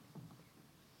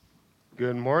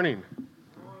Good morning.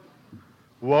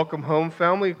 Welcome home,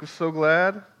 family. So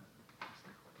glad,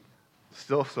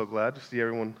 still so glad to see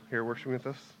everyone here worshiping with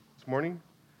us this morning.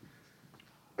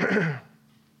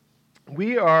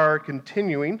 We are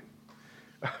continuing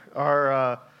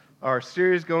our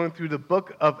series going through the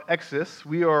book of Exodus.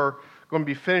 We are going to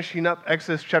be finishing up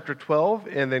Exodus chapter 12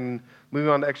 and then moving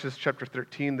on to Exodus chapter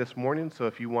 13 this morning. So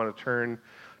if you want to turn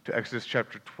to Exodus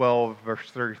chapter 12, verse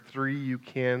 33, you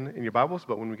can in your Bibles.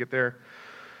 But when we get there,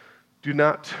 do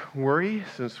not worry,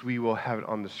 since we will have it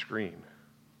on the screen.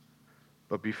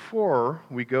 But before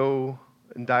we go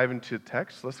and dive into the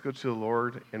text, let's go to the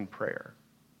Lord in prayer.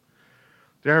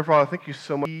 Dear Heavenly Father, thank you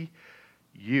so much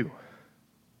for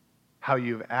how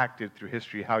you've acted through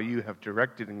history, how you have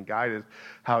directed and guided,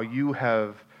 how you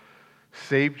have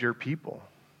saved your people,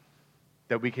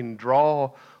 that we can draw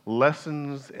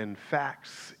lessons and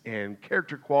facts and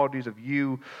character qualities of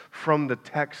you from the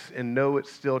text and know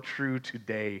it's still true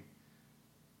today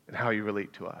and how you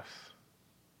relate to us.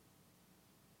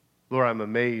 Lord, I'm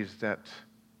amazed at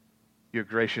your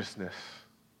graciousness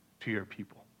to your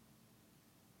people.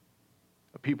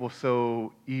 A people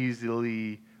so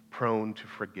easily prone to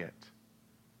forget,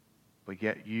 but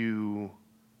yet you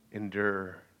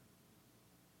endure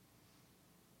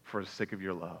for the sake of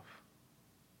your love.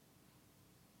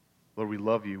 Lord, we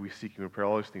love you. We seek you and pray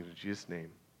all those things in Jesus' name.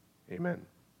 Amen.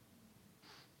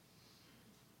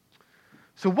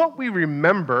 So what we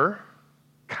remember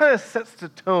kind of sets the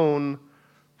tone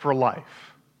for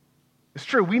life. It's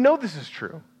true. We know this is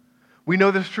true. We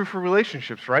know this is true for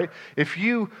relationships, right? If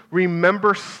you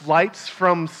remember slights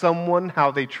from someone,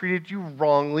 how they treated you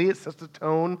wrongly, it sets the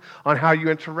tone on how you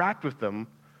interact with them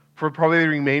for probably the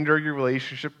remainder of your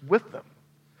relationship with them.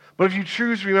 But if you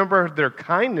choose to remember their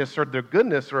kindness or their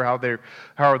goodness or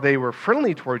how they were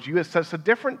friendly towards you, it sets a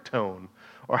different tone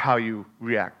or how you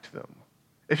react to them.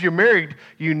 If you're married,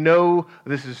 you know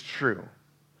this is true.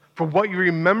 For what you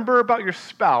remember about your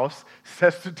spouse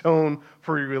sets the tone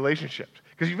for your relationship.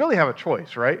 Because you really have a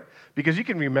choice, right? Because you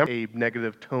can remember a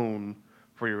negative tone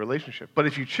for your relationship. But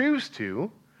if you choose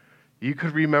to, you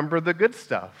could remember the good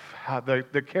stuff, how the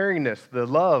caringness, the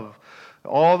love,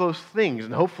 all those things.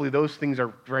 And hopefully those things are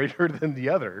greater than the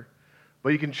other. But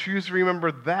you can choose to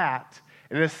remember that,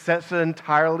 and it sets an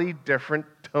entirely different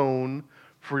tone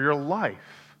for your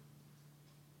life,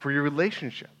 for your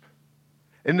relationship.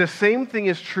 And the same thing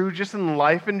is true just in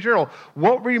life in general.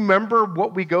 What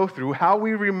we go through, how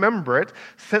we remember it,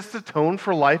 sets the tone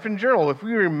for life in general. If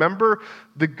we remember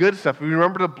the good stuff, if we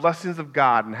remember the blessings of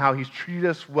God and how He's treated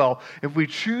us well, if we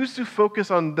choose to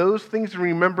focus on those things and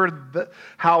remember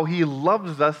how He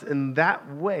loves us in that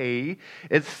way,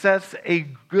 it sets a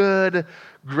good,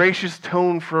 gracious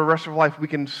tone for the rest of our life. We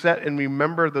can set and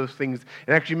remember those things.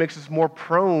 It actually makes us more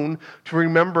prone to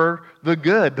remember the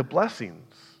good, the blessings.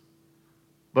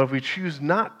 But if we choose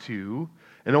not to,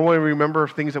 and only remember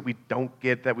things that we don't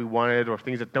get that we wanted or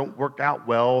things that don't work out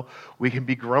well, we can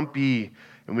be grumpy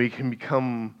and we can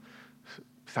become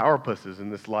sourpusses in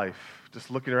this life, just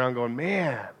looking around going,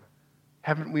 man,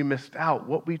 haven't we missed out?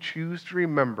 What we choose to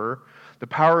remember, the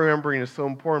power of remembering is so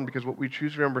important because what we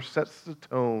choose to remember sets the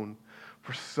tone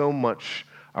for so much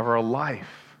of our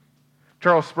life.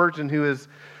 Charles Spurgeon, who is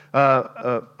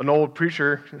an old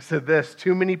preacher, said this: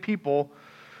 too many people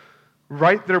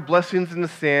write their blessings in the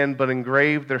sand, but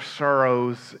engrave their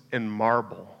sorrows in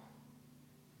marble.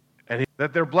 And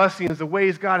that their blessings, the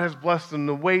ways God has blessed them,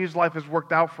 the ways life has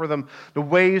worked out for them, the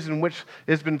ways in which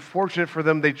it's been fortunate for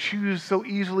them, they choose so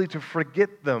easily to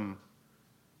forget them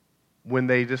when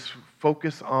they just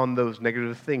focus on those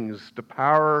negative things. The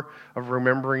power of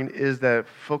remembering is that it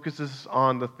focuses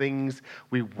on the things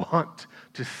we want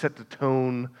to set the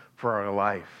tone for our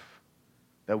life.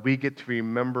 That we get to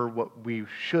remember what we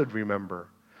should remember.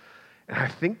 And I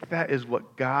think that is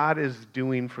what God is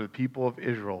doing for the people of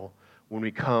Israel when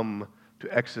we come to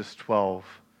Exodus 12,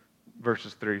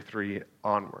 verses 33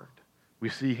 onward. We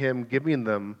see Him giving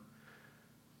them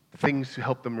things to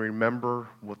help them remember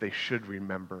what they should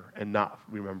remember and not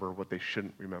remember what they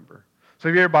shouldn't remember. So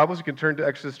if you have your Bibles, you can turn to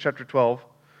Exodus chapter 12.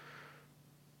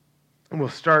 And we'll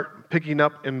start picking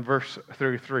up in verse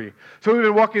 33. So we've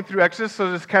been walking through Exodus, so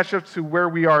let's catch up to where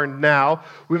we are now.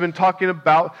 We've been talking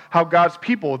about how God's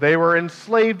people, they were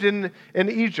enslaved in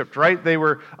Egypt, right? They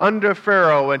were under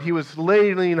Pharaoh, and he was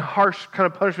laying harsh kind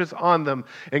of punishments on them.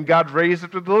 And God raised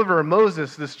up to deliver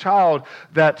Moses, this child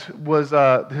that was,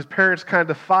 his parents kind of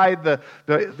defied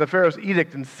the Pharaoh's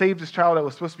edict and saved this child that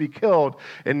was supposed to be killed.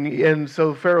 And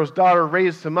so Pharaoh's daughter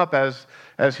raised him up as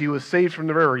as he was saved from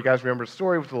the river. You guys remember the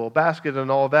story with the little basket and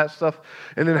all of that stuff.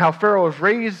 And then how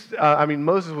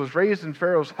Moses was raised in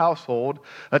Pharaoh's household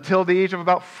until the age of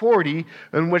about 40,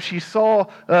 in which he saw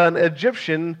an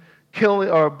Egyptian killing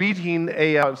or beating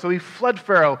so he fled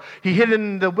Pharaoh. He hid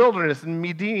in the wilderness in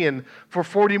Midian for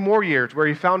 40 more years, where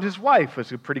he found his wife.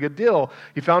 It's a pretty good deal.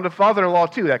 He found a father-in-law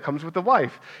too. That comes with the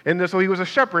wife. And so he was a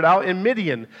shepherd out in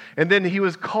Midian. And then he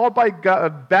was called by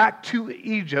God back to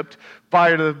Egypt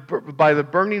by the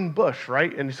burning bush,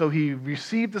 right? And so he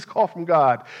received this call from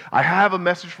God. I have a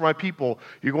message for my people.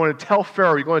 You're going to tell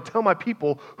Pharaoh, you're going to tell my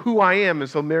people who I am. And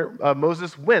so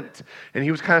Moses went, and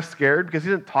he was kind of scared because he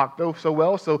didn't talk so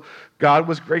well. So God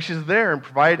was gracious there and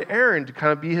provided Aaron to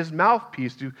kind of be his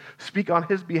mouthpiece to speak on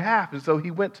his behalf. And so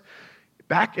he went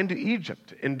back into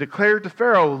Egypt and declared to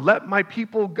Pharaoh, let my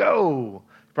people go.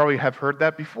 You probably have heard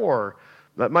that before.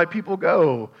 Let my people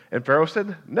go. And Pharaoh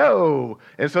said, no.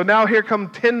 And so now here come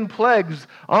 10 plagues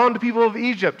on the people of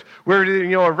Egypt, where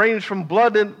it ranged from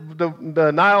blood in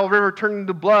the Nile River turning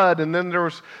to blood, and then there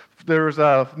was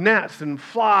gnats and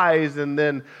flies, and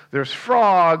then there's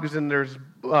frogs, and there's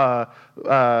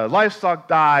livestock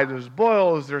died, there's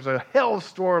boils, there's a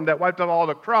hailstorm that wiped out all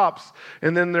the crops,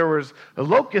 and then there was a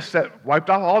locust that wiped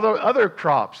out all the other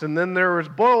crops, and then there was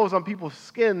boils on people's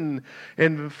skin,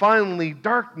 and finally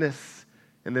darkness.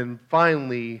 And then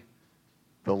finally,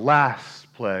 the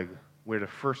last plague, where the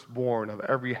firstborn of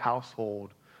every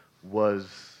household was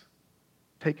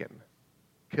taken,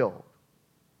 killed,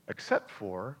 except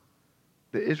for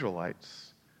the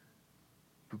Israelites,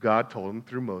 who God told them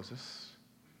through Moses,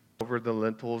 over the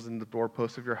lintels and the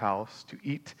doorposts of your house, to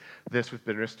eat this with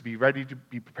bitterness, to be ready to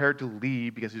be prepared to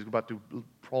leave, because he's about to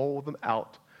pull them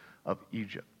out of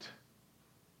Egypt.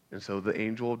 And so the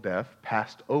angel of death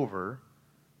passed over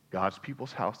God's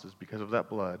people's houses because of that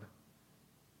blood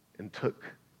and took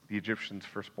the Egyptians'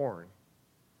 firstborn.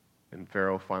 And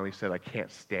Pharaoh finally said, I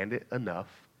can't stand it enough.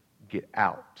 Get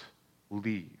out.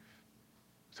 Leave.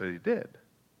 So they did.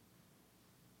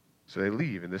 So they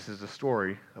leave, and this is a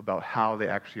story about how they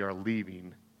actually are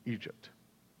leaving Egypt.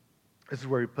 This is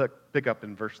where we pick up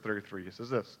in verse 33. It says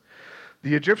this,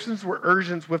 the Egyptians were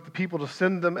urgent with the people to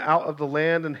send them out of the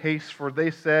land in haste, for they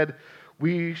said,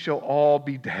 we shall all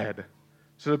be dead.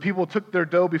 So the people took their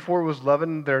dough before it was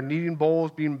leavened, their kneading bowls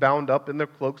being bound up in their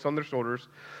cloaks on their shoulders.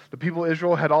 The people of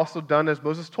Israel had also done as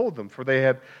Moses told them, for they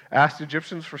had asked the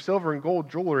Egyptians for silver and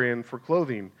gold, jewelry, and for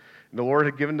clothing. And the Lord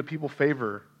had given the people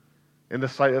favor in the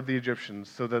sight of the Egyptians,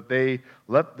 so that they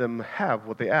let them have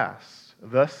what they asked.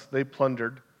 Thus they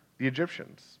plundered the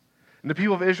Egyptians. And the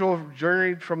people of Israel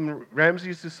journeyed from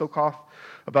Ramses to Succoth,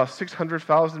 about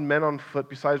 600,000 men on foot,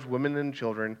 besides women and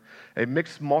children. A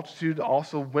mixed multitude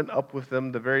also went up with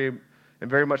them,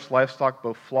 very much livestock,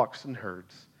 both flocks and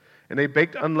herds. And they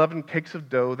baked unleavened cakes of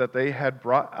dough that they had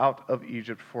brought out of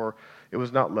Egypt, for it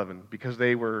was not leavened, because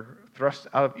they were thrust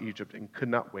out of Egypt and could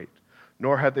not wait,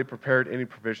 nor had they prepared any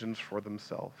provisions for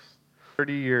themselves.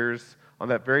 30 years on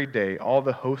that very day, all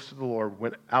the hosts of the Lord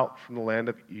went out from the land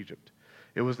of Egypt.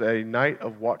 It was a night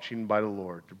of watching by the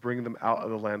Lord to bring them out of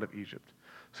the land of Egypt.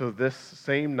 So this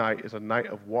same night is a night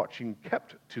of watching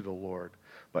kept to the Lord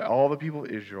by all the people of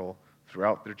Israel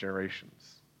throughout their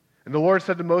generations. And the Lord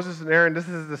said to Moses and Aaron, this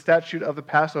is the statute of the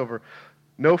Passover.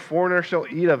 No foreigner shall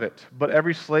eat of it, but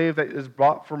every slave that is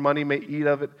bought for money may eat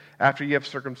of it after you have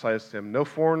circumcised him. No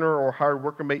foreigner or hired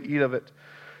worker may eat of it.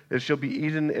 It shall be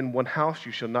eaten in one house.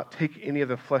 You shall not take any of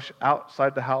the flesh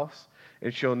outside the house,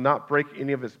 and shall not break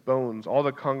any of its bones. All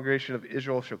the congregation of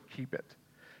Israel shall keep it.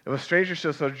 If a stranger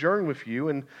shall sojourn with you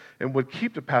and would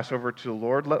keep the Passover to the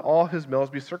Lord, let all his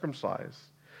males be circumcised.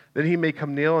 Then he may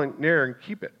come near and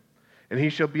keep it. And he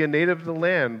shall be a native of the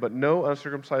land, but no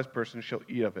uncircumcised person shall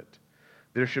eat of it.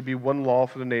 There should be one law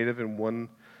for the native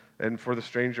and for the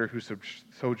stranger who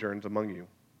sojourns among you.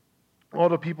 All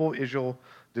the people of Israel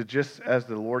did just as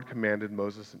the Lord commanded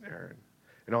Moses and Aaron.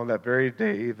 And on that very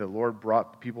day, the Lord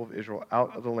brought the people of Israel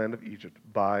out of the land of Egypt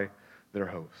by their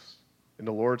hosts. And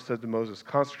the Lord said to Moses,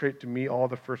 consecrate to me all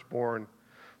the firstborn.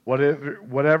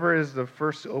 Whatever is the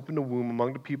first to open the womb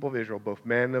among the people of Israel, both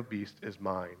man and beast, is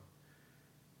mine.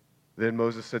 Then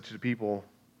Moses said to the people,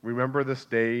 remember this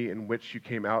day in which you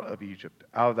came out of Egypt,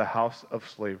 out of the house of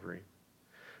slavery.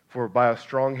 For by a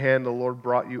strong hand the Lord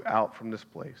brought you out from this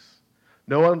place.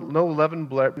 No leaven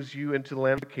brings you into the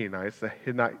land of the Canaanites, the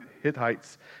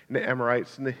Hittites, and the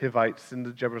Amorites, and the Hivites, and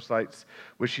the Jebusites,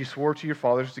 which he swore to your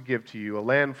fathers to give to you, a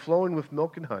land flowing with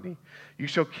milk and honey. You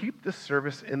shall keep this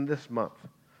service in this month.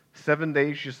 7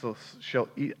 days you shall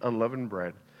eat unleavened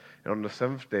bread, and on the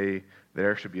seventh day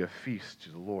there shall be a feast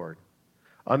to the Lord.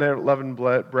 Unleavened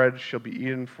bread shall be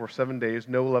eaten for 7 days.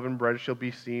 No leavened bread shall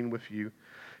be seen with you.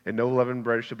 And no leavened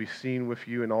bread shall be seen with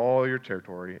you in all your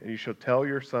territory. And you shall tell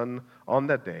your son on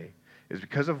that day, it is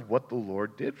because of what the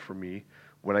Lord did for me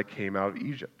when I came out of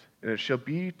Egypt. And it shall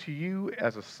be to you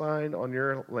as a sign on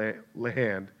your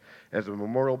hand, as a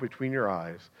memorial between your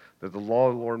eyes, that the law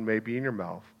of the Lord may be in your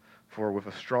mouth. For with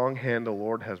a strong hand the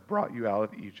Lord has brought you out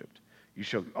of Egypt. You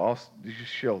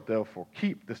shall therefore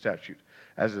keep the statute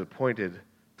as is appointed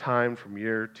time from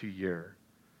year to year.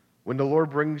 When the Lord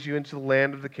brings you into the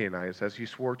land of the Canaanites, as he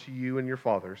swore to you and your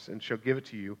fathers, and shall give it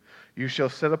to you, you shall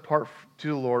set apart to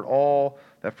the Lord all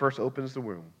that first opens the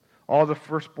womb. All the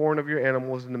firstborn of your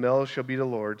animals and the males shall be the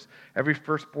Lord's. Every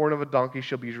firstborn of a donkey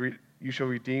you shall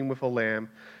redeem with a lamb,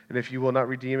 and if you will not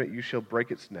redeem it, you shall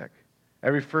break its neck.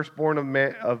 Every firstborn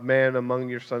of man among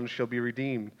your sons shall be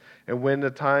redeemed. And when the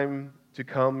time to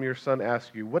come your son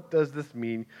asks you, what does this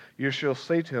mean? You shall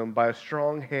say to him, by a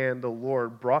strong hand the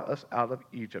Lord brought us out of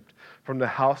Egypt, from the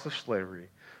house of slavery.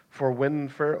 For when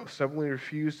Pharaoh suddenly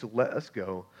refused to let us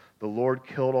go, the Lord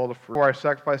killed all the first. For I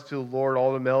sacrificed to the Lord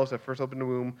all the males that first opened the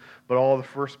womb, but all the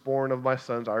firstborn of my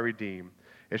sons I redeem.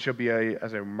 It shall be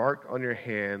as a mark on your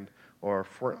hand or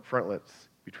frontlets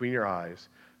between your eyes.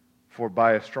 For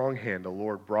by a strong hand the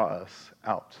Lord brought us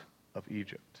out of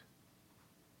Egypt.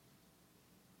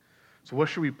 So what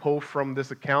should we pull from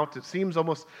this account? It seems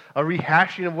almost a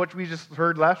rehashing of what we just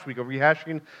heard last week, a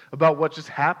rehashing about what just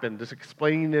happened, just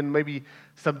explaining in maybe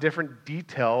some different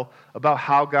detail about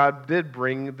how God did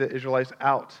bring the Israelites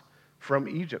out from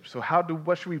Egypt. So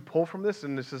what should we pull from this?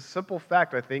 And it's a simple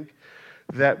fact, I think,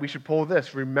 that we should pull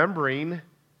this. Remembering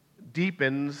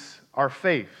deepens our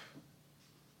faith.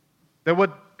 That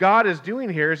what God is doing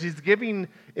here is he's giving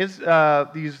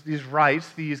these rites,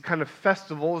 these kind of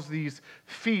festivals, these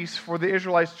feasts for the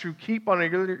Israelites to keep on a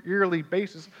yearly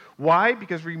basis. Why?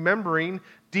 Because remembering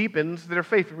deepens their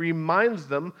faith. It reminds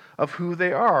them of who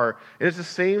they are. And it's the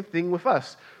same thing with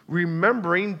us.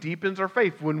 Remembering deepens our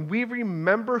faith. When we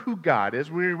remember who God is,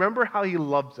 when we remember how he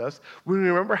loves us, when we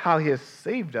remember how he has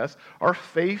saved us, our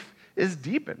faith is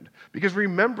deepened, because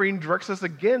remembering directs us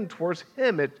again towards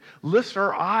him. It lifts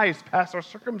our eyes past our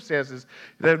circumstances,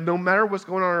 that no matter what's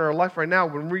going on in our life right now,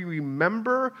 when we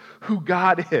remember who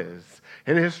God is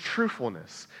and his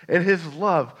truthfulness and his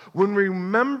love, when we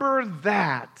remember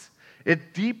that,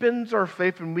 it deepens our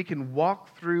faith and we can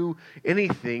walk through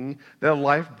anything that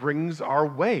life brings our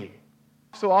way.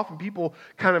 So often people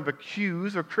kind of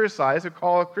accuse or criticize or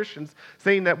call Christians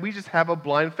saying that we just have a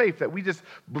blind faith, that we just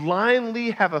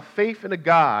blindly have a faith in a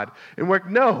God. And we're like,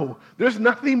 no, there's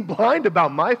nothing blind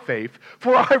about my faith,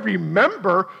 for I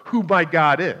remember who my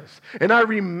God is. And I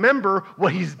remember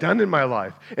what he's done in my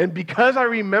life. And because I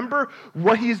remember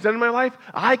what he's done in my life,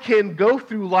 I can go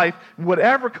through life,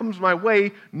 whatever comes my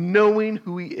way, knowing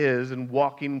who he is and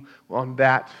walking on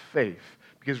that faith.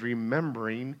 Because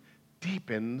remembering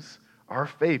deepens our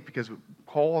faith, because it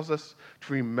calls us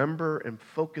to remember and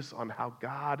focus on how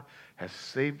God has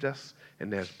saved us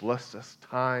and has blessed us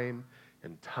time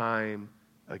and time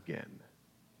again.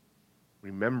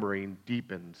 Remembering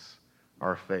deepens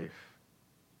our faith.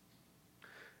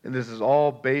 And this is all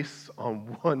based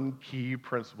on one key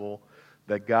principle,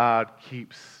 that God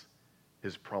keeps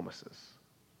his promises.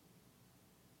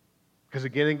 Because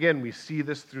again and again, we see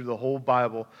this through the whole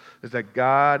Bible, is that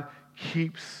God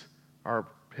keeps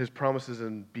his promises,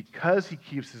 and because he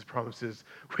keeps his promises,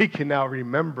 we can now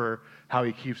remember how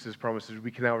he keeps his promises. We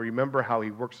can now remember how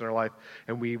he works in our life,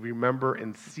 and we remember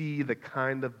and see the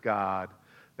kind of God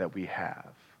that we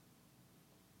have.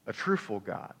 A truthful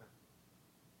God,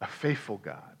 a faithful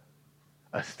God,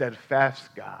 a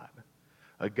steadfast God,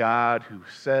 a God who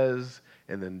says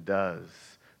and then does.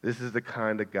 This is the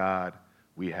kind of God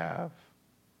we have,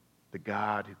 the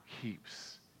God who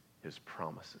keeps his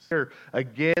promises. Here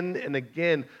again and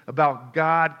again about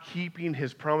God keeping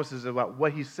his promises, about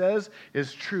what he says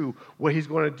is true. What he's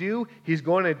going to do, he's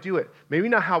going to do it. Maybe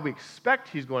not how we expect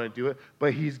he's going to do it,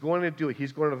 but he's going to do it.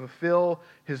 He's going to fulfill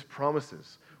his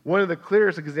promises. One of the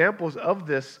clearest examples of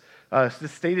this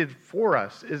stated for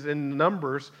us is in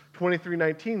Numbers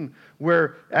 23:19,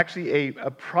 where actually a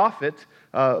prophet,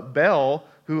 Bel,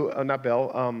 not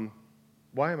Bel,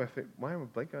 why am I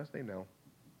blanking on his name now?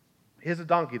 He has a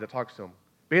donkey that talks to him.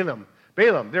 Balaam,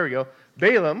 there we go.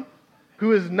 Balaam,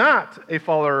 who is not a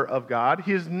follower of God,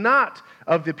 he is not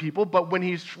of the people, but when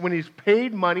he's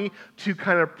paid money to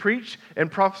kind of preach and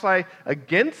prophesy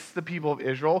against the people of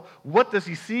Israel, what does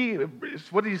he see?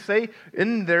 What does he say?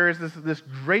 In there is this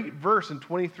great verse in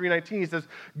 23:19. He says,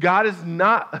 God is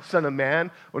not a son of man,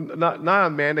 or not a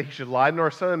man that he should lie, nor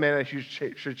a son of man that he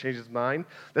should change his mind.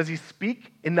 Does he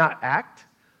speak and not act?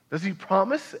 Does he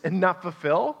promise and not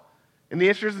fulfill? And the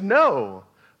answer is no.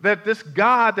 that this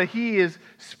God that he is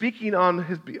speaking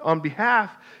on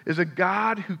behalf is a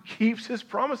God who keeps his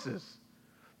promises.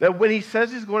 That when he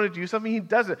says he's going to do something, he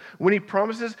does it. When he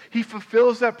promises, he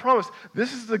fulfills that promise.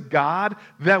 This is the God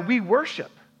that we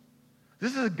worship.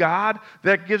 This is a God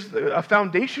that gives a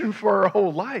foundation for our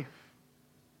whole life.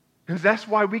 And that's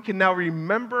why we can now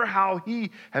remember how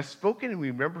he has spoken, and we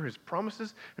remember his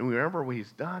promises, and we remember what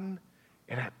he's done,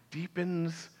 and that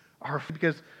deepens our faith.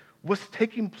 Because what's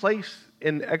taking place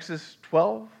in Exodus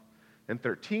 12 and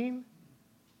 13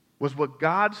 was what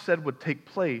God said would take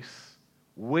place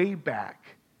way back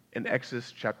in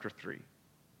Exodus chapter 3.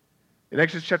 In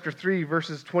Exodus chapter 3,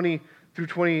 verses 20 through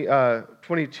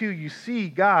 22, you see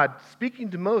God speaking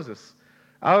to Moses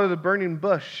out of the burning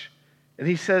bush, and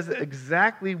he says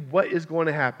exactly what is going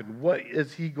to happen. What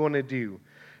is he going to do?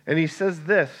 And he says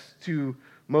this to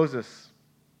Moses.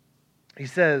 He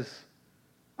says,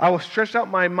 I will stretch out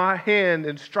my hand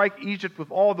and strike Egypt with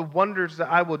all the wonders that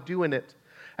I will do in it.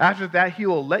 After that, he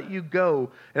will let you go,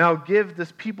 and I'll give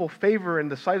this people favor in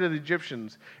the sight of the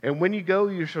Egyptians. And when you go,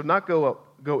 you shall not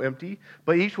go empty,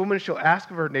 but each woman shall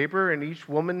ask of her neighbor, and each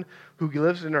woman who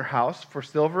lives in her house for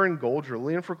silver and gold,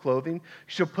 jewelry, and for clothing. You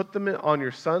shall put them on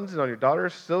your sons and on your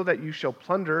daughters, so that you shall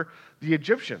plunder the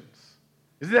Egyptians.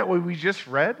 Isn't that what we just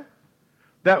read?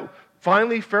 That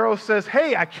finally Pharaoh says,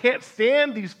 hey, I can't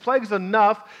stand these plagues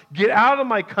enough. Get out of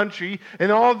my country.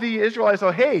 And all the Israelites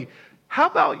say, hey, how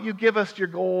about you give us your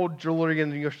gold, jewelry,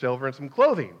 and your silver, and some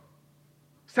clothing?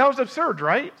 Sounds absurd,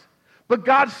 right? But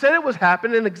God said it was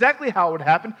happening, and exactly how it would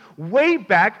happen way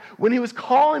back when he was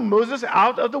calling Moses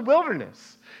out of the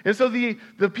wilderness. And so the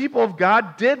people of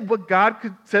God did what God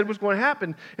said was going to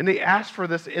happen, and they asked for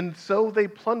this, and so they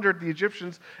plundered the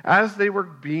Egyptians as they were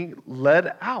being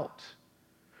led out.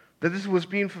 That this was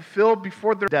being fulfilled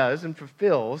before there does and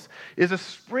fulfills is a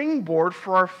springboard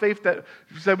for our faith that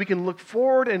so we can look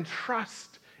forward and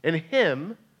trust in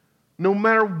him no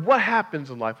matter what happens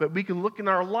in life. That we can look in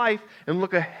our life and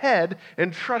look ahead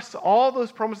and trust all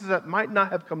those promises that might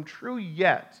not have come true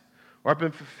yet or have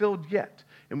been fulfilled yet.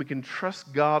 And we can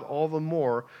trust God all the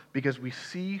more because we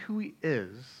see who he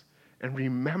is and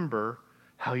remember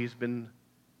how he's been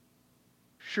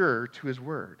sure to his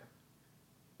word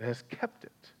and has kept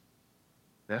it.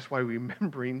 That's why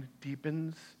remembering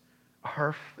deepens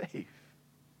our faith.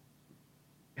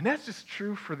 And that's just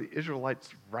true for the Israelites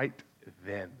right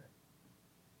then.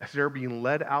 As they're being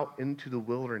led out into the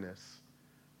wilderness,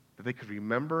 that they could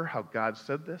remember how God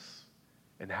said this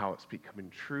and how it's becoming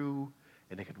true,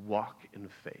 and they could walk in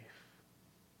faith.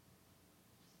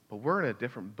 But we're in a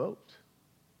different boat.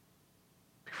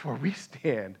 Before we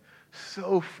stand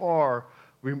so far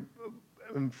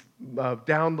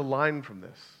down the line from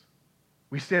this,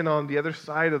 we stand on the other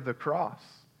side of the cross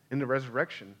in the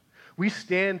resurrection. We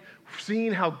stand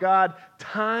seeing how God,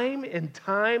 time and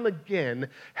time again,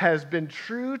 has been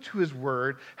true to his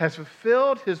word, has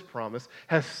fulfilled his promise,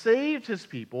 has saved his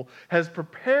people, has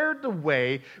prepared the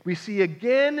way. We see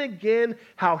again and again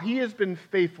how he has been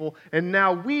faithful, and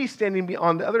now we standing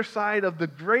on the other side of the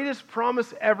greatest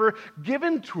promise ever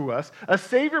given to us, a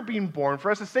Savior being born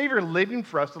for us, a Savior living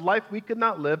for us, the life we could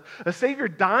not live, a Savior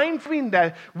dying for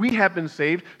that we have been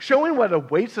saved, showing what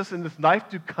awaits us in this life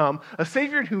to come, a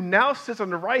Savior who now sits on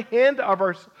the right hand of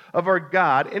our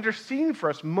God, interceding for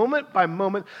us moment by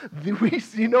moment.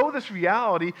 We know this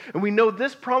reality, and we know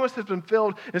this promise has been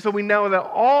filled, and so we know that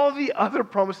all the other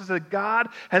promises that God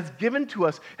has given to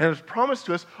us and has promised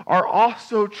to us are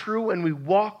also true, and we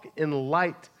walk in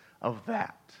light of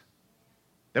that.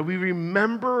 That we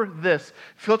remember this,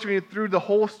 filtering it through the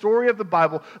whole story of the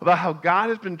Bible about how God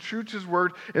has been true to his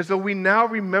word. And so we now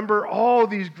remember all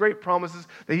these great promises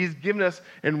that he's given us,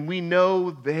 and we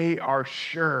know they are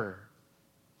sure.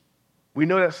 We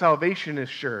know that salvation is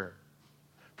sure.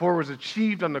 For it was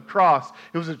achieved on the cross.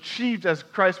 It was achieved as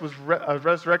Christ was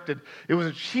resurrected. It was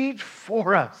achieved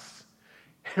for us.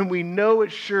 And we know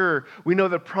it's sure. We know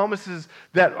the promises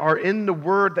that are in the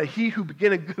word that he who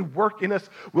began a good work in us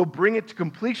will bring it to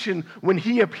completion when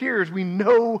he appears. We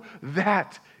know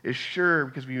that is sure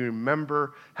because we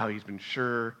remember how he's been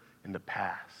sure in the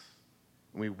past.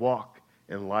 And we walk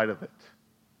in light of it.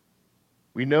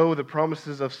 We know the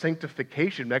promises of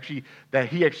sanctification, that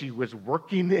he actually was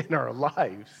working in our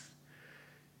lives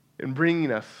and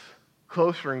bringing us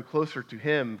closer and closer to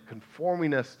him,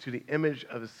 conforming us to the image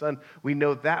of his son. We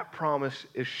know that promise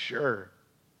is sure.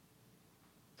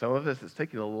 Some of us, it's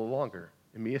taking a little longer.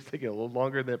 And me, it's taking a little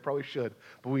longer than it probably should.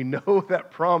 But we know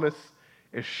that promise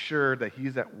is sure that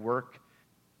he's at work.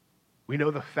 We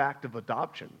know the fact of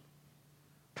adoption,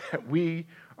 that we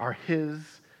are his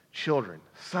children,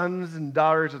 sons and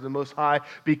daughters of the Most High,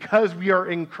 because we are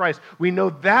in Christ. We know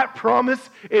that promise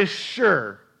is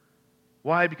sure.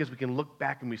 Why? Because we can look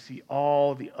back and we see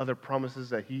all the other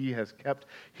promises that He has kept,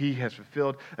 He has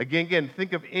fulfilled. Again,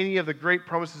 think of any of the great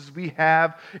promises we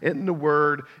have in the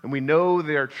Word, and we know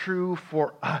they are true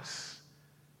for us.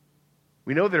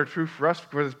 We know they're true for us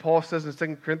because, as Paul says in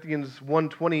 2 Corinthians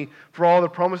 1:20, for all the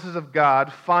promises of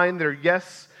God find their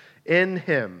yes in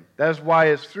Him. That is why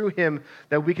it's through Him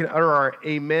that we can utter our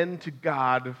amen to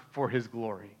God for His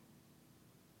glory.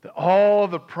 That all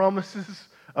the promises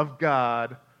of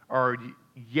God are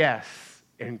yes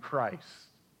in Christ.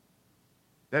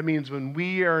 That means when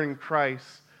we are in Christ,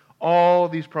 all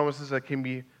these promises that came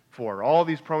before, all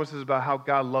these promises about how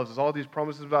God loves us, all these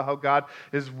promises about how God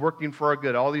is working for our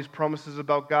good, all these promises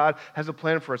about God has a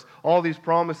plan for us, all these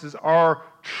promises are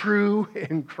true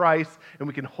in Christ, and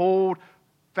we can hold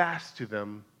fast to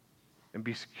them and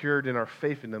be secured in our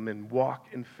faith in them and walk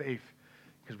in faith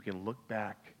because we can look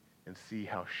back and see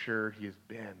how sure He has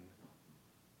been,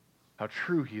 how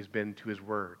true He has been to His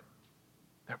word.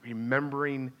 That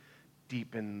remembering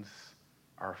deepens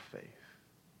our faith.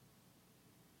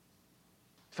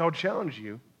 So I'll challenge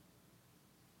you,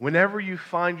 whenever you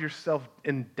find yourself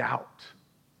in doubt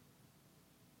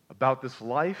about this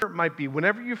life, or it might be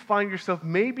whenever you find yourself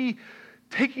maybe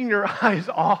taking your eyes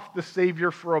off the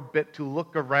Savior for a bit to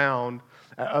look around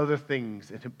at other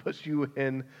things, and it puts you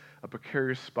in a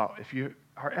precarious spot. If you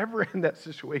are ever in that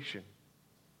situation,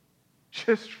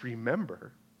 just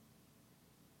remember.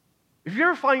 If you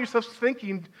ever find yourself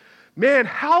thinking, man,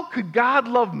 how could God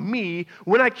love me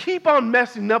when I keep on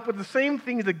messing up with the same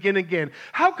things again and again?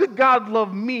 How could God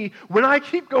love me when I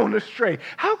keep going astray?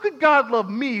 How could God love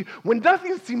me when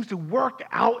nothing seems to work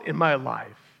out in my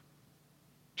life?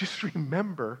 Just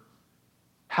remember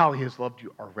how He has loved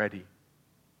you already.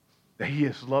 That He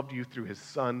has loved you through His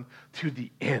Son to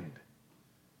the end.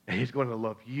 And He's going to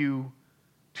love you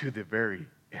to the very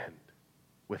end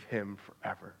with Him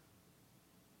forever.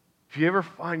 If you ever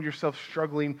find yourself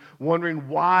struggling, wondering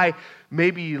why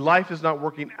maybe life is not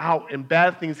working out and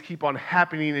bad things keep on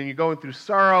happening and you're going through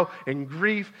sorrow and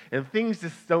grief and things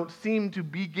just don't seem to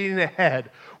be getting ahead,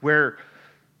 where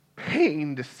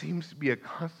pain just seems to be a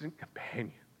constant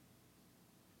companion,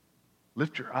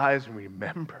 lift your eyes and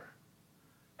remember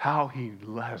how He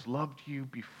has loved you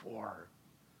before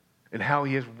and how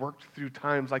He has worked through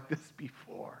times like this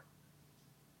before,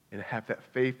 and have that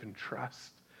faith and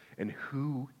trust in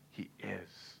who He is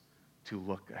to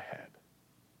look ahead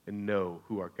and know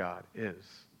who our God is.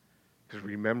 Because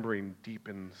remembering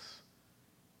deepens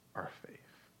our faith.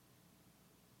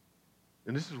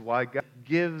 And this is why God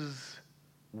gives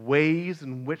ways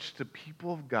in which the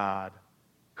people of God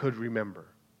could remember.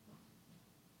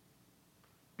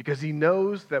 Because He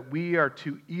knows that we are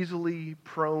too easily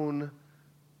prone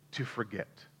to forget.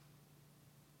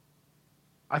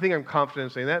 I think I'm confident in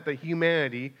saying that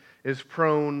humanity is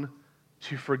prone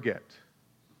to forget.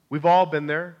 We've all been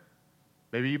there.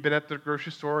 Maybe you've been at the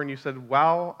grocery store and you said,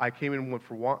 wow, I came in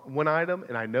for one item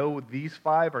and I know these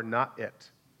 5 are not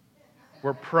it.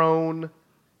 We're prone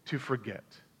to forget.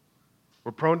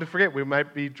 We're prone to forget. We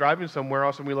might be driving somewhere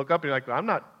else and we look up and you're like, I'm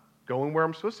not going where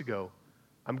I'm supposed to go.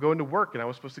 I'm going to work and I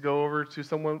was supposed to go over to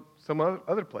some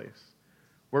other place.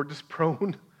 We're just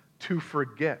prone to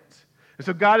forget. And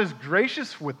so God is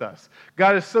gracious with us.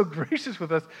 God is so gracious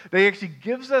with us that He actually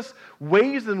gives us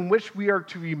ways in which we are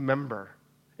to remember.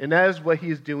 And that is what He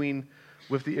is doing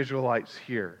with the Israelites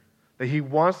here. That He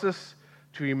wants us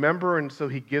to remember, and so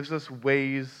He gives us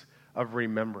ways of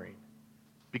remembering.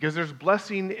 Because there's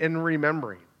blessing in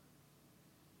remembering.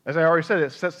 As I already said,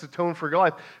 it sets the tone for your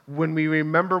life. When we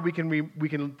remember, we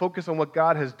can focus on what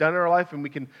God has done in our life, and we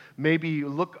can maybe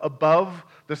look above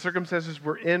the circumstances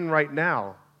we're in right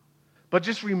now. But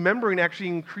just remembering actually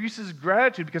increases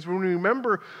gratitude, because when we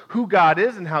remember who God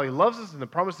is and how He loves us and the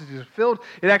promises He's fulfilled,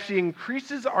 it actually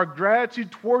increases our gratitude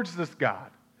towards this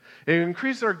God. It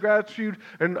increases our gratitude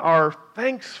and our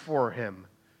thanks for Him.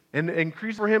 And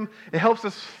increase for Him, it helps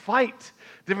us fight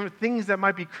different things that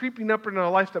might be creeping up in our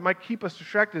life that might keep us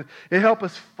distracted. It helps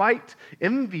us fight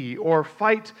envy or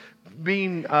fight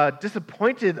being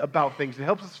disappointed about things. It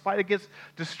helps us fight against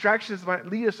distractions that might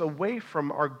lead us away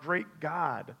from our great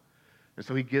God. And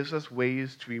so He gives us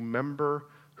ways to remember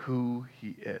who He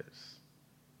is.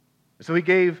 And so He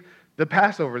gave the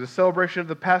Passover, the celebration of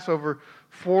the Passover,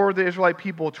 for the Israelite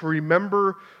people to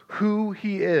remember who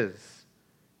He is.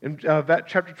 In that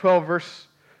chapter 12, verse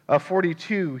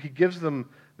 42, He gives them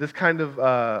this kind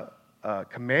of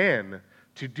command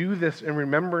to do this in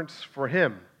remembrance for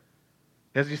Him.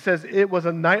 As he says, it was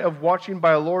a night of watching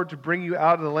by the Lord to bring you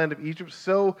out of the land of Egypt.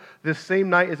 So this same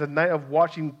night is a night of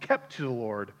watching kept to the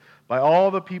Lord by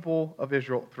all the people of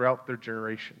Israel throughout their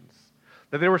generations.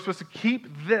 That they were supposed to keep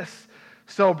this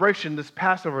celebration, this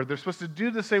Passover. They're supposed to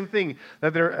do the same thing.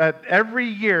 That they're every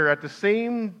year at the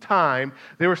same time,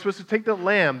 they were supposed to take the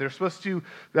lamb. They're supposed to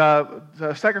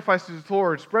sacrifice to the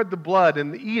Lord, spread the blood,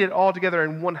 and eat it all together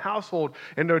in one household.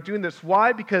 And they're doing this.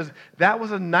 Why? Because that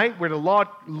was a night where the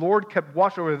Lord kept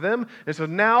watch over them. And so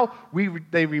now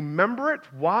they remember it.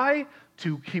 Why?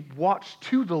 To keep watch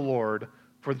to the Lord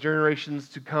for generations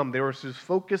to come. They were to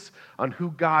focus on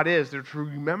who God is. They're to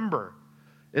remember.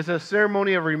 It's a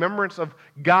ceremony of remembrance of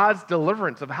God's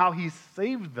deliverance, of how He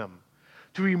saved them.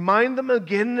 To remind them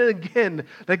again and again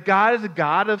that God is a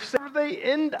God of saving. Wherever they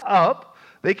end up,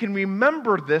 they can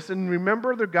remember this and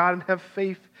remember their God and have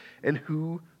faith in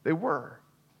who they were.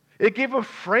 It gave a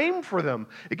frame for them.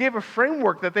 It gave a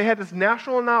framework that they had this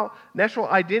national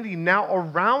identity now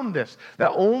around this. That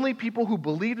only people who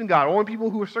believed in God, only people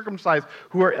who were circumcised,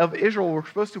 who are of Israel, were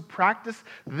supposed to practice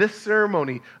this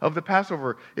ceremony of the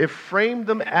Passover. It framed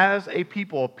them as a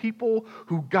people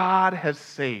who God has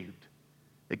saved.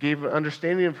 It gave an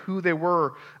understanding of who they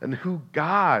were and who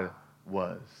God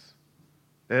was.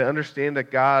 They understand that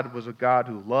God was a God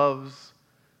who loves,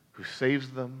 who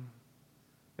saves them,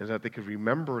 is that they could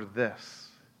remember this.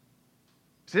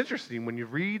 It's interesting, when you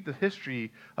read the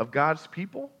history of God's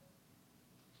people,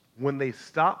 when they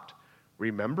stopped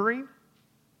remembering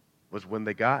was when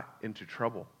they got into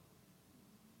trouble.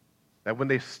 That when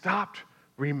they stopped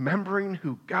remembering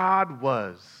who God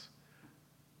was,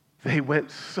 they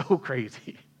went so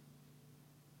crazy.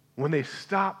 When they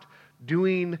stopped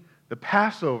doing the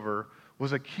Passover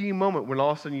was a key moment when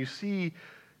all of a sudden you see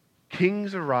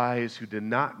kings arise who did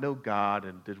not know God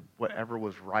and did whatever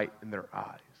was right in their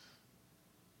eyes.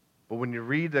 But when you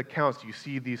read the accounts, you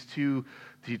see these two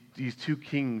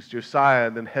kings, Josiah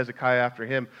and then Hezekiah after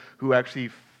him, who actually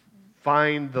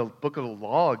find the book of the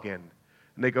law again.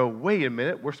 And they go, wait a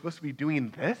minute, we're supposed to be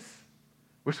doing this?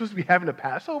 We're supposed to be having a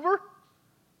Passover?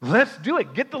 Let's do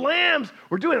it. Get the lambs.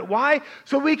 We're doing it. Why?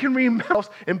 So we can remember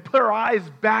and put our eyes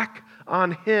back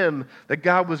on Him, that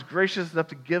God was gracious enough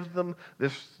to give them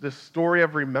this story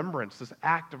of remembrance, this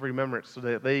act of remembrance, so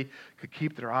that they could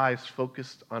keep their eyes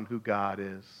focused on who God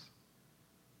is.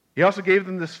 He also gave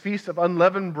them this feast of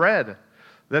unleavened bread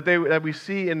that we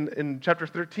see in chapter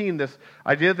 13, this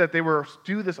idea that they were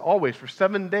do this always. For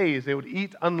 7 days, they would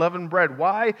eat unleavened bread.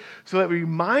 Why? So that it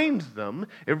reminds them,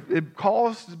 it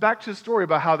calls back to the story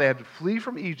about how they had to flee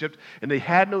from Egypt, and they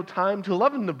had no time to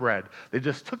leaven the bread. They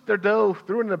just took their dough,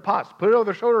 threw it in the pots, put it over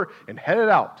their shoulder, and headed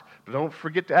out. But don't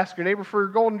forget to ask your neighbor for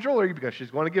your golden jewelry, because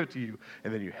she's going to give it to you.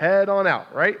 And then you head on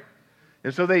out, right?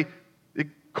 And so it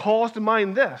calls to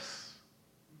mind this.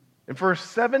 And for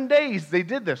 7 days, they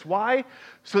did this. Why?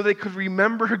 So they could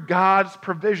remember God's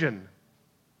provision.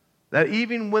 That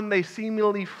even when they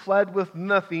seemingly fled with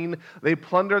nothing, they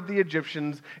plundered the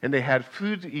Egyptians and they had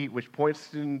food to eat, which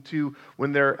points into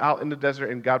when they're out in the desert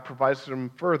and God provides them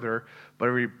further. But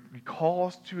it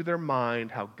recalls to their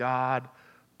mind how God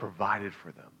provided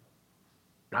for them.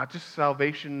 Not just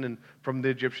salvation from the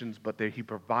Egyptians, but He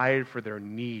provided for their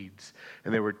needs.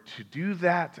 And they were to do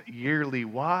that yearly.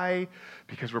 Why?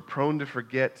 Because we're prone to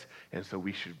forget, and so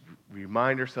we should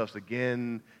remind ourselves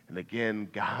again and again,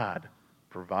 God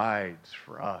provides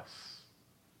for us.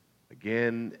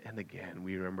 Again and again,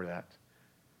 we remember that.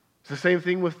 It's the same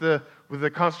thing with the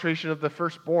consecration of the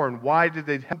firstborn. Why did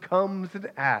they come and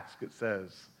ask, it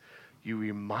says. You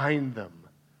remind them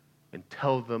and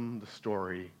tell them the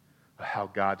story how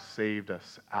God saved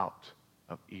us out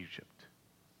of Egypt.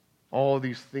 All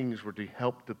these things were to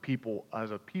help the people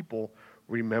as a people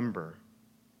remember.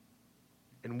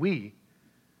 And we,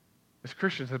 as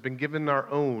Christians, have been given our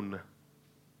own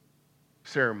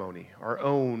ceremony, our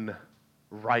own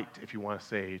rite, if you want to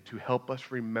say, to help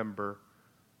us remember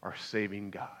our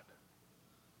saving God.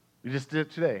 We just did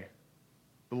it today,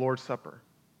 the Lord's Supper.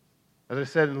 As I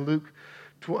said in Luke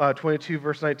 22,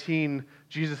 verse 19,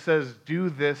 Jesus says, do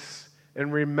this in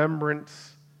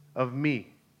remembrance of me.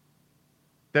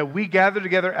 That we gather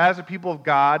together as a people of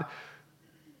God,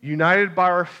 united by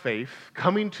our faith,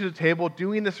 coming to the table,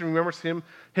 doing this in remembrance of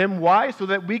Him. Why? So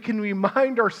that we can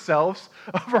remind ourselves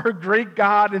of our great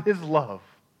God and His love.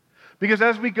 Because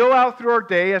as we go out through our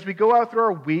day, as we go out through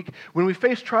our week, when we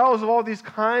face trials of all these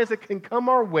kinds that can come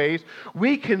our ways,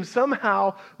 we can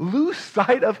somehow lose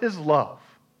sight of His love.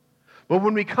 But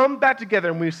when we come back together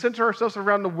and we center ourselves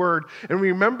around the Word and we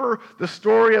remember the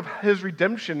story of His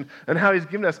redemption and how He's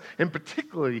given us, and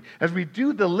particularly as we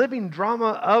do the living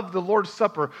drama of the Lord's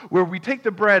Supper, where we take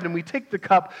the bread and we take the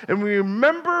cup and we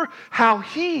remember how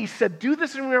He said, do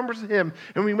this in remembrance of Him,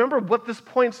 and we remember what this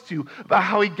points to, about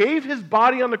how He gave His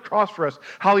body on the cross for us,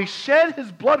 how He shed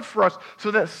His blood for us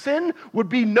so that sin would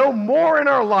be no more in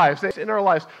our lives.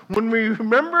 When we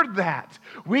remember that,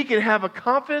 we can have a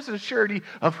confidence and surety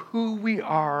of who we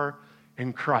are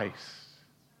in Christ.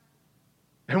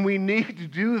 And we need to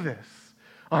do this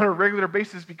on a regular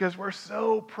basis because we're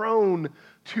so prone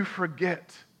to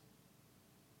forget.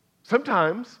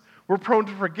 Sometimes we're prone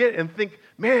to forget and think,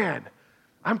 man,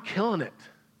 I'm killing it.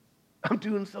 I'm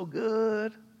doing so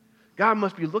good. God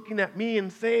must be looking at me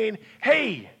and saying,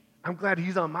 hey, I'm glad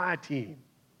He's on my team.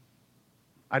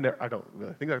 I don't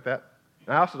really think like that.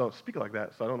 And I also don't speak like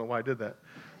that, so I don't know why I did that.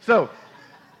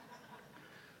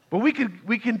 But we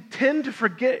can tend to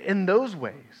forget in those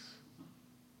ways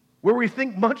where we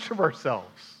think much of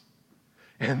ourselves.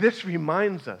 And this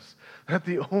reminds us that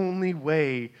the only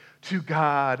way to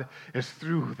God is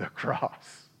through the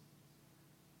cross.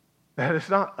 That it's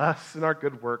not us and our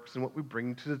good works and what we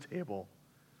bring to the table,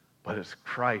 but it's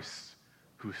Christ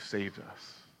who saved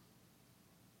us.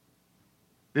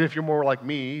 And if you're more like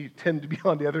me, you tend to be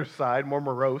on the other side, more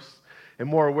morose and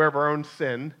more aware of our own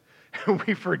sin, and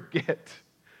we forget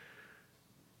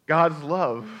God's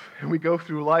love, and we go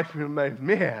through life and we're like,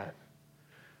 man,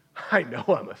 I know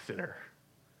I'm a sinner,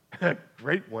 and a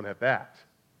great one at that.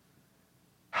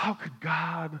 How could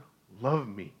God love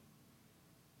me?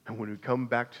 And when we come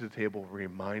back to the table, we're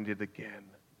reminded again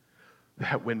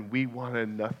that when we wanted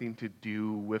nothing to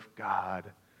do with God,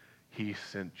 He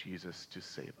sent Jesus to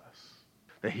save us.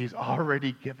 That He's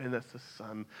already given us a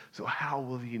Son, so how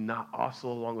will He not also,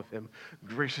 along with Him,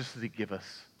 graciously give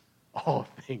us all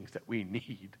things that we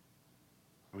need?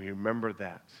 We remember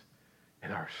that,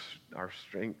 and our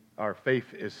strength, our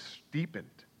faith is deepened.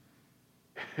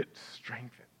 It's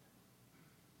strengthened.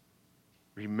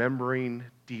 Remembering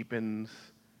deepens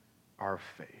our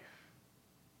faith.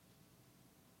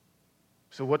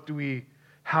 So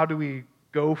how do we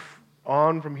go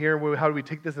on from here? How do we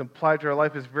take this and apply it to our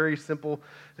life? It's very simple,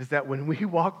 is that when we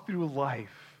walk through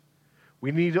life,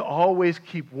 we need to always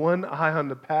keep one eye on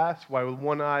the past while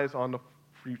one eye is on the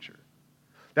future.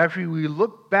 That we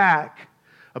look back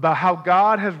about how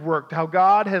God has worked, how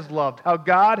God has loved, how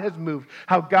God has moved,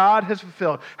 how God has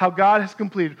fulfilled, how God has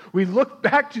completed. We look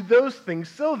back to those things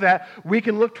so that we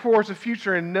can look towards the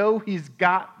future and know He's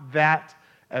got that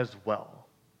as well.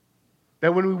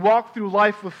 That when we walk through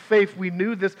life with faith, we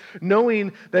knew this,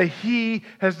 knowing that He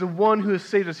has the one who has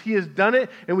saved us. He has done it,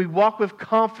 and we walk with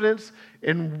confidence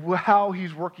in how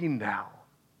He's working now.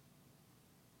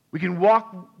 We can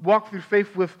walk through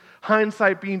faith with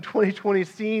hindsight being 20/20,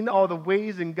 seeing all the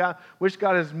ways in which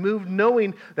God has moved,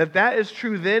 knowing that that is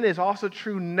true then, is also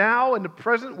true now in the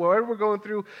present, whatever we're going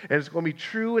through, and it's going to be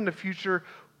true in the future,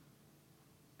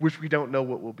 which we don't know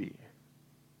what will be.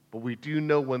 But we do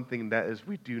know one thing, that is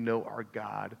we do know our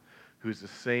God, who is the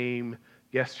same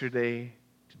yesterday.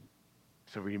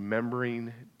 So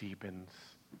remembering deepens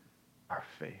our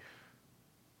faith.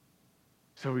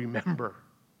 So remember.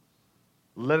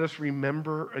 Let us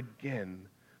remember again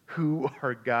who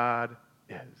our God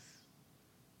is.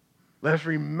 Let us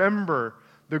remember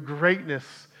the greatness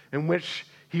in which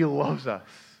He loves us.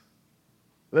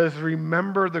 Let us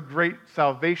remember the great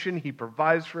salvation He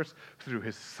provides for us through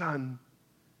His Son.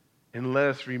 And let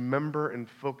us remember and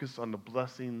focus on the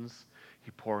blessings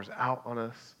He pours out on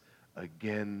us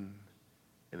again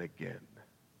and again.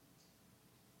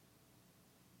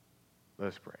 Let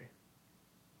us pray.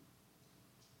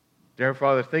 Dear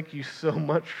Father, thank You so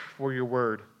much for Your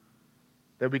word,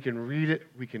 that we can read it,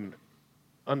 we can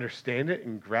understand it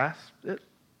and grasp it,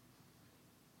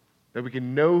 that we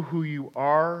can know who You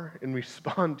are and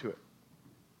respond to it.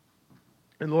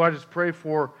 And Lord, I just pray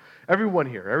for everyone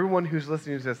here, everyone who's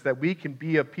listening to this, that we can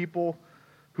be a people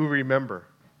who remember,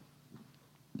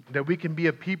 that we can be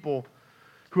a people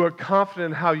who are confident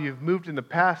in how You've moved in the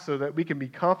past, so that we can be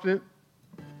confident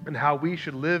in how we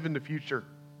should live in the future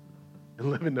and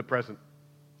live in the present.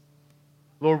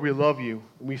 Lord, we love You,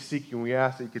 and we seek You, and we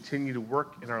ask that You continue to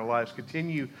work in our lives,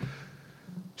 continue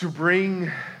to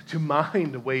bring to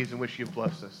mind the ways in which You've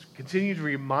blessed us, continue to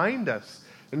remind us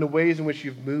in the ways in which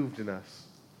You've moved in us,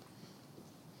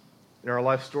 in our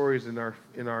life stories, in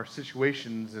our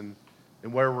situations, and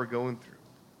where we're going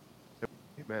through.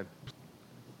 Amen.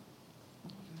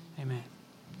 Amen.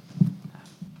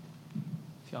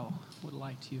 If y'all would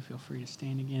like to, feel free to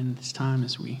stand again this time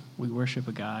as we worship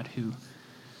a God who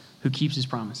keeps His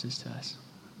promises to us.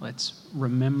 Let's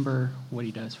remember what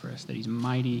he does for us, that he's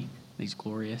mighty, that he's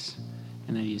glorious,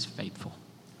 and that he is faithful.